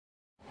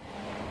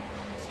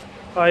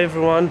Hi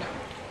everyone,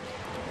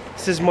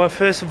 this is my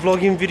first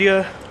vlogging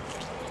video.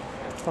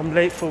 I'm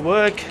late for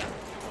work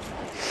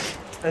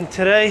and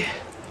today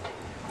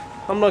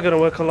I'm not gonna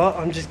work a lot.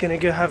 I'm just gonna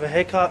go have a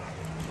haircut,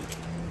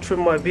 trim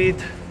my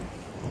beard,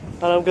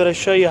 and I'm gonna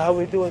show you how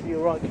we do it the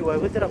Iraqi way.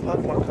 Where did I park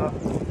my car?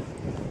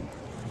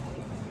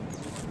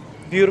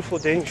 Beautiful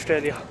day in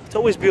Australia. It's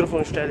always beautiful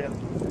in Australia.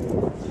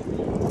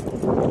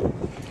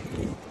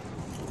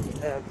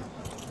 And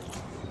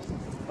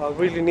I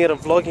really need a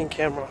vlogging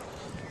camera.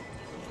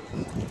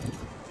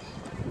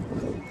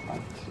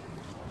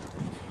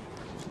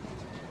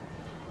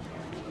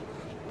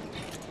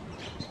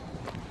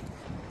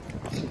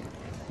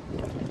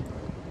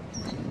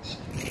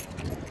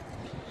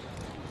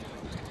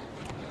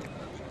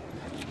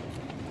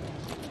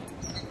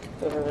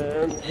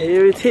 And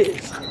here it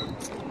is.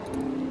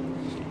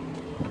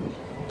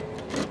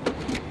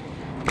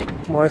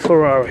 My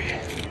Ferrari.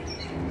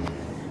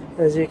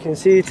 As you can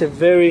see, it's a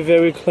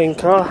very clean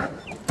car.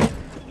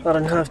 I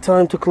don't have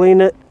time to clean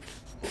it.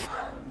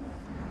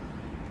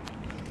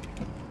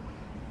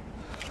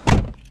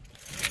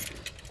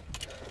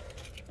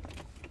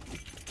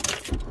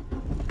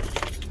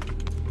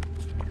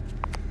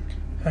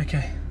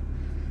 Okay,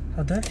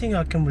 I don't think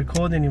I can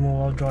record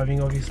anymore while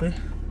driving, obviously.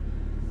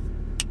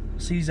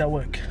 See you at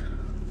work.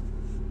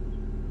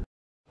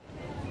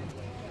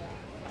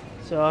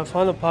 So I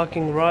found the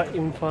parking right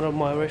in front of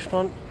my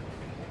restaurant.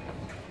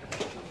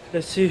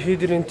 Let's see who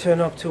didn't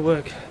turn up to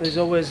work. There's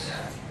always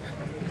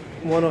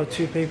one or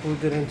two people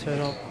who didn't turn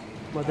up.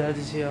 My dad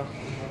is here.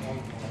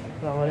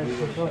 Alright,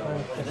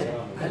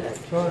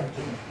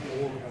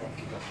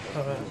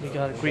 we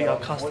gotta greet our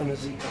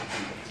customers.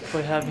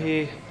 We have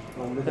here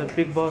the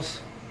big boss.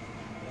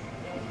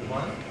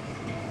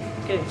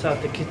 Get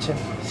inside the kitchen,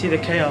 see the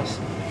chaos.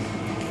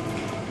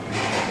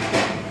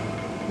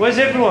 Where's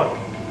everyone?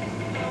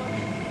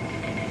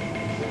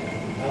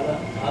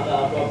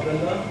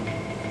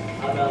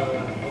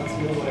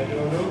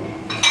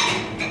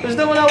 There's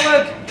no one at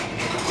work.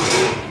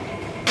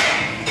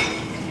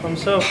 I'm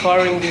so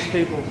firing these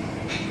people.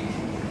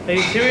 Are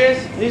you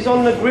serious? He's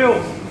on the grill.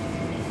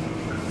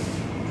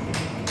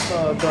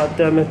 Oh god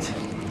damn it.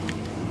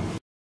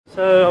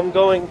 So I'm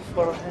going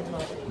for a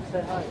headlight.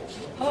 Say hi.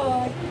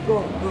 Hi.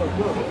 Go.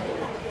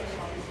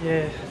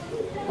 Yeah.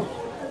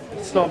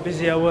 It's not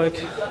busy at work.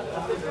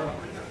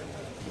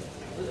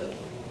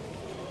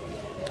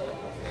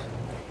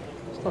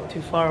 It's not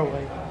too far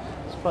away.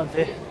 It's right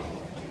there.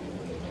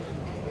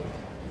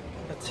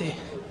 Let's see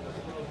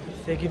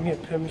if they give me a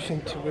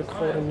permission to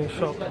record in the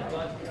shop.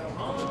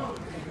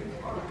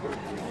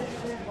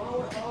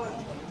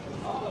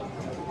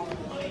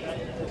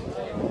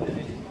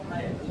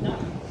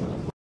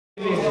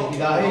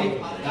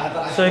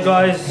 So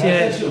guys,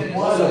 yeah,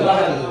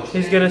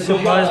 he's gonna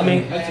surprise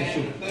me.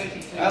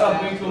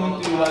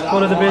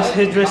 One of the best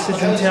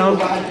hairdressers in town.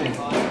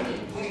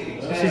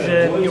 This is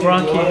an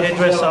Iraqi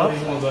hairdresser.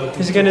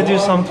 He's gonna do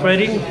some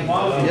threading.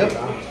 Yep.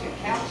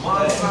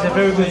 He's a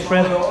very good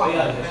friend.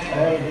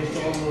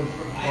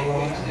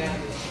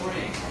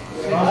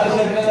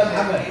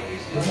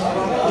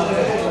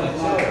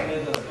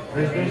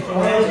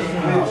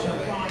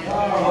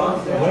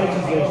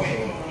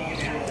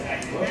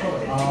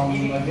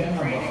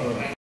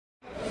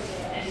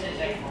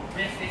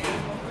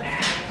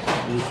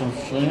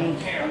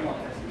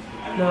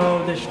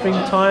 No, the string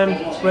time,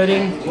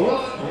 threading.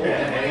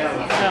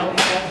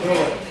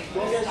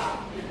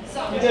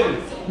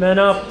 Man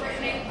up.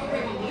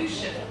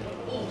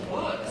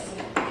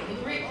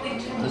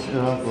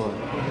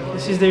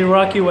 This is the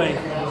Iraqi way.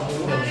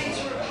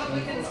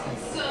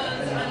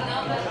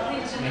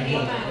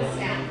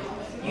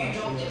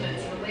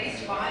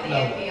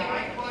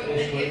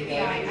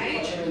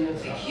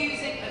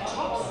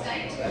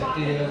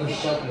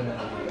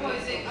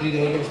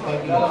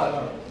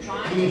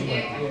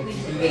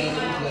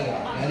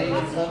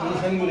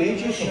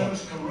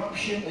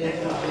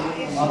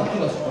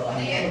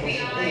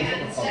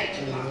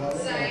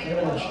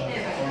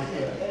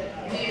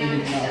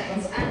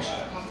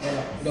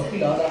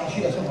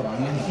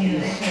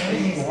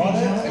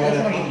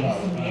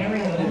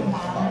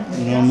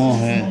 No more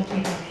hair.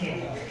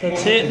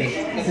 That's it.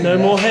 No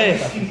more hair.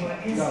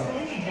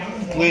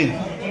 Clean.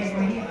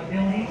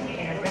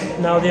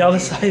 Now the other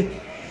side.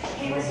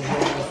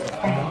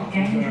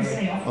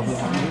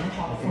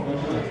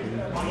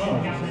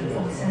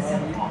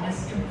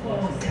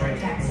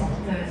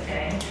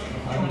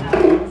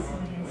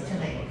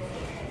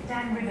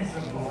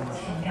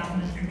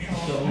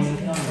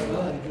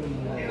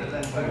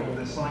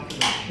 The cycle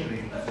of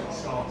killing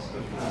starts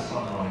before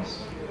sunrise.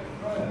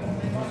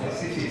 The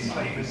city's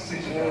famous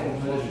citadel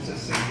is a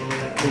symbol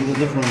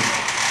of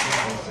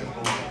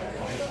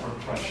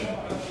repression.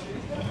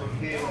 From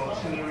here,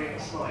 artillery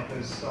and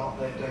snipers start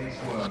their day's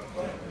work,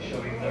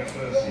 showing no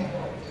mercy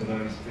to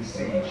those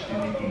besieged in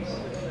the east.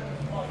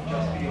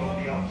 Just beyond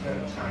the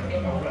upturned tank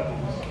are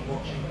rebels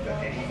watching for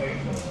any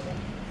movement.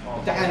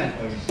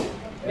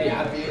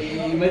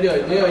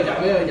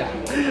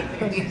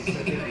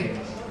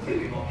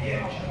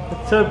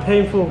 It's so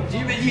painful.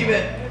 In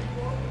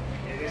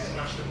this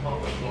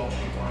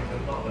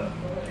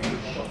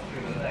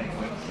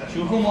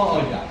Okay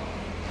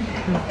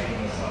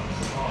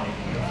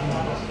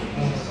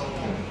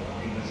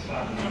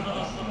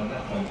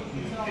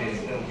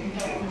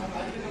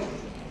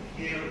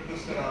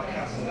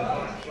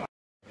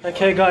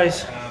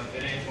guys,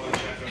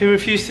 he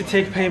refused to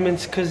take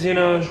payments because, you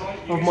know,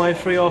 of my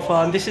free offer,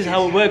 and this is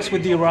how it works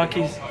with the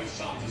Iraqis.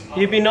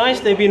 You be nice,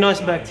 they be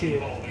nice back to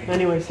you.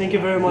 Anyways, thank you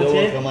very much.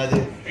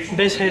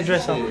 Best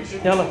hairdresser.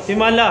 Yalla,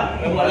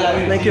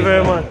 Himallah. Thank you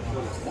very much.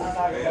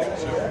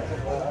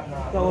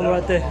 That one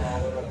right there.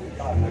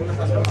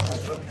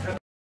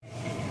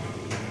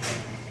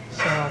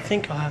 So I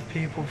think I have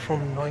people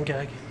from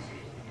 9gag.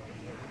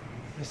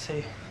 Let's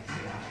see.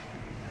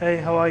 Hey,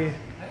 how are you?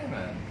 Hey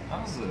man,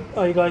 how's it?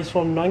 Are you guys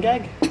from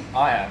 9gag?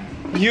 I am.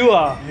 You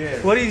are?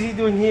 Yes. What is he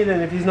doing here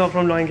then if he's not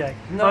from 9gag?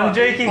 No, I'm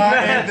joking.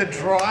 I am the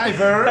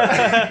driver.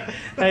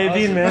 How you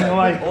been, man? How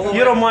are you?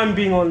 You don't mind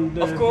being on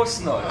the... Of course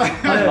not.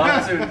 I'd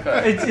love to, in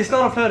fact. It's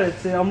not a photo,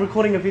 it's, I'm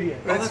recording a video.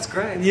 Oh, that's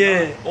great.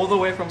 Yeah. All the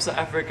way from South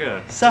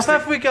Africa. South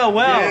Africa,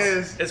 wow.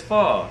 Yes, it's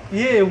far.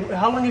 Yeah,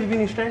 how long have you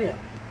been in Australia?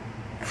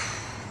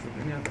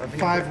 I think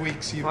 5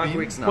 weeks you've 5 been?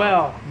 weeks now.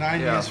 Wow. 9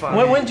 Yeah, years.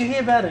 fine. When did you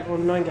hear about it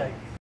on 9gag?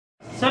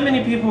 So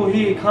many people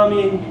here come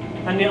in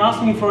and they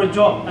ask me for a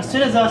job. As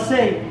soon as I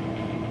say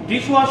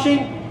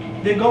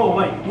dishwashing, they go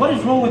away. What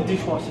is wrong with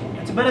dishwashing?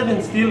 It's better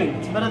than stealing.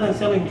 It's better than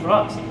selling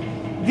drugs.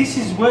 This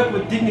is work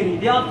with dignity.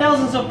 There are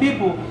thousands of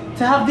people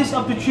to have this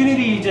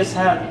opportunity you just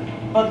had,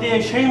 but they're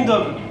ashamed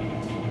of it.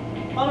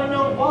 I don't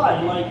know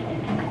why. Like,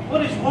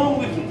 what is wrong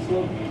with this?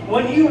 Like,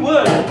 when you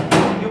work,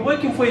 you're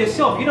working for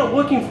yourself. You're not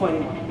working for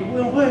anyone. You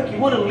want to work. You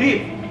want to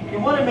live. You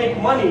want to make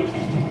money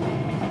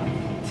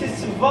to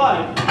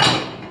survive.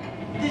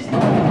 You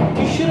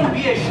shouldn't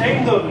be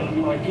ashamed of it.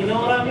 Like, you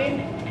know what I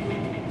mean?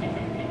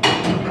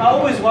 I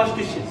always wash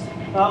dishes.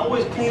 I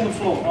always clean the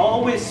floor. I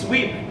always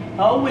sweep. I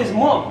always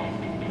mop.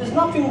 There's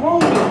nothing wrong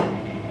with it.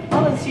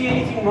 I don't see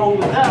anything wrong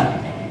with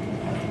that.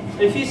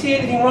 If you see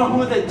anything wrong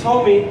with it,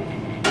 tell me.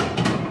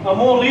 I'm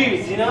all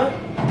ears, you know?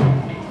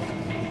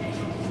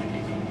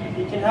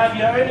 You can have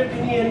your own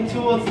opinion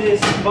towards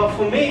this, but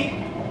for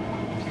me,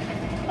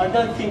 I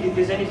don't think that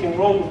there's anything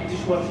wrong with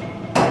dishwashing.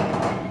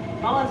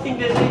 I don't think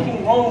there's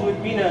anything wrong with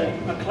being a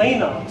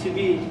cleaner, to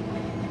be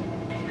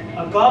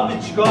a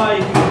garbage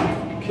guy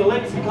who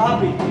collects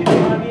garbage, you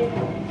know what I mean?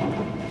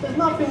 There's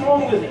nothing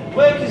wrong with it.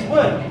 Work is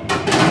work.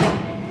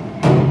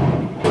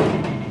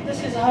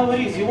 This is how it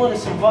is. You want to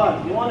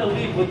survive. You want to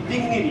live with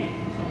dignity.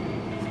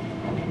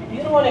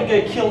 You don't want to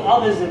go kill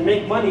others and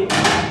make money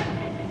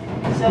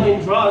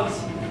selling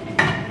drugs.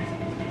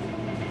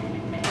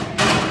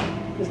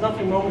 There's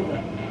nothing wrong with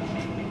that.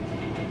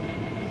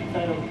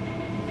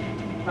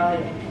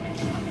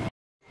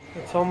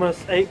 It's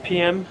almost 8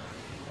 PM.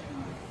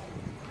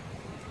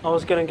 I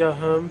was gonna go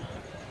home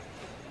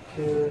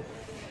to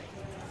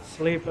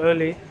sleep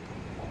early.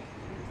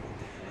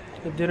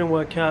 It didn't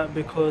work out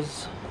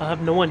because I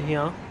have no one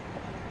here.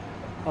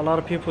 A lot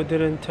of people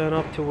didn't turn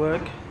up to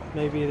work.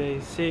 Maybe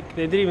they're sick.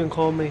 They didn't even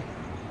call me.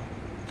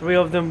 3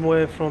 of them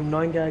were from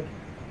 9gag.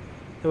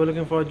 They were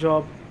looking for a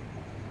job.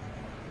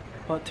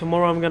 But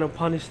tomorrow I'm gonna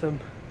punish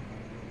them.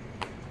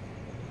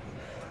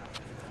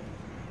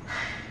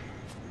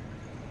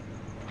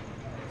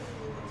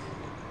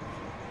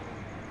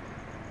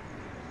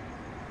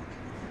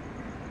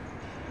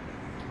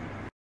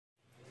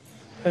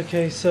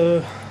 Okay,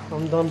 so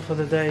I'm done for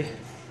the day.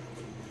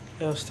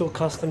 There are still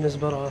customers,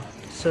 but I'm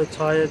so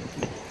tired.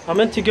 I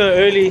meant to go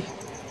early,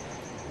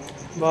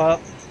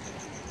 but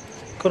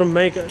couldn't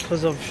make it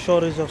because of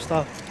shortage of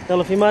stuff.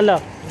 Yalla fi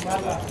mala.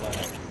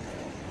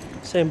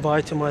 Saying bye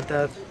to my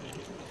dad.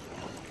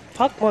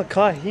 Parked my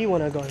car here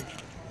when I got it,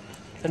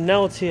 and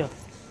now it's here.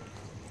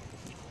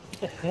 What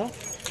the hell?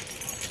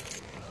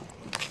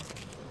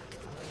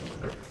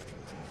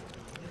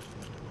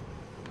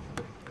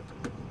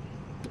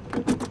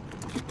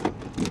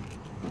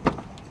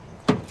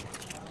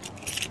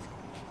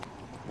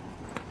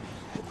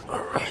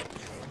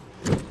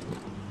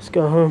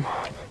 Go home.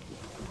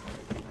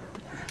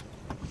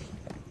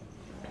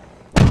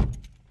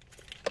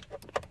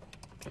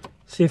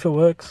 See if it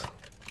works.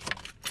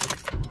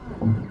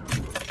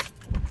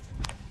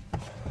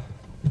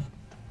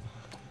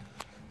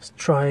 Let's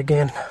try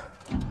again.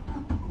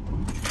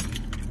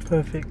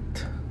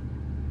 Perfect.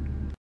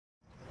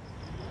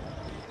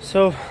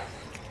 So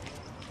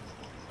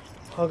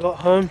I got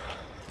home.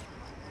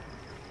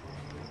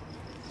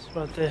 It's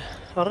right there.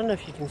 I don't know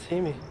if you can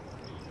see me.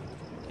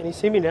 Can you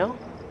see me now?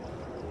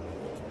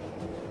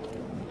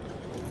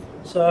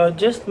 So I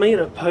just made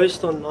a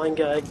post on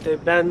 9gag. They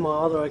banned my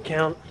other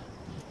account.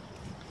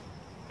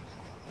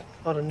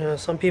 I don't know,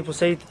 some people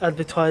say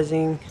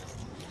advertising.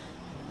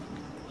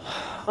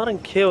 I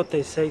don't care what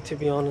they say, to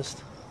be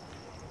honest.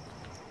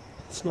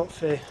 It's not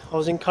fair. I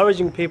was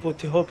encouraging people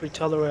to help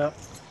each other out,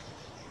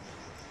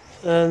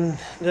 and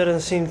they don't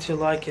seem to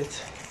like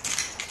it.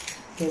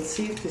 Let's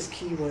see if this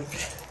key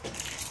works.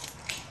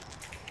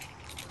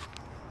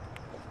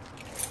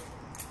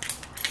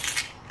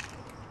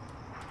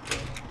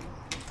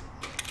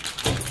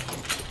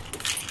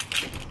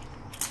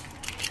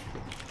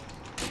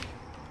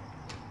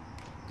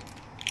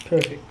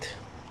 Perfect.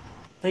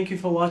 Thank you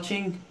for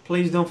watching.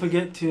 Please don't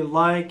forget to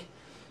like,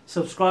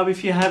 subscribe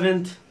if you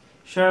haven't,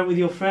 share it with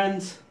your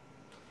friends.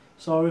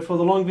 Sorry for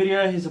the long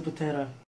video. Here's a potato.